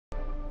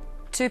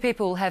Two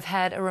people have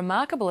had a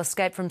remarkable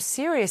escape from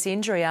serious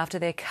injury after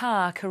their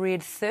car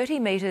careered 30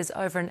 metres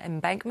over an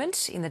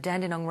embankment in the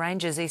Dandenong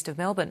Ranges east of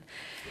Melbourne.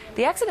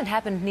 The accident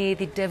happened near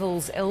the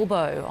Devil's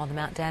Elbow on the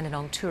Mt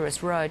Dandenong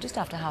Tourist Road just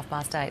after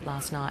 8:30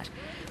 last night.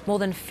 More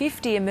than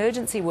 50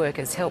 emergency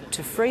workers helped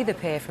to free the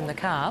pair from the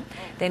car,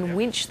 then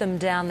winch them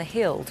down the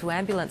hill to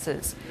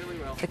ambulances.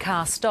 The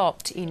car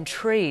stopped in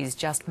trees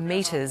just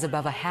metres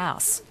above a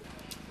house.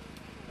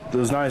 There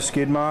was no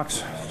skid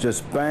marks,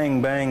 just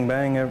bang, bang,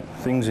 bang.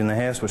 Things in the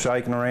house were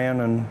shaking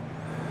around and,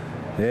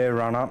 yeah,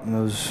 run up and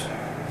there was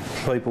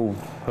people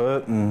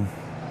hurt and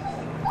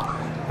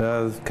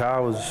the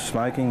car was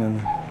smoking and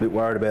a bit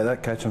worried about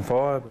that catching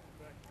fire.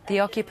 The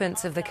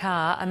occupants of the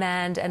car, a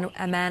man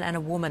and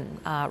a woman,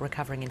 are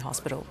recovering in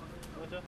hospital.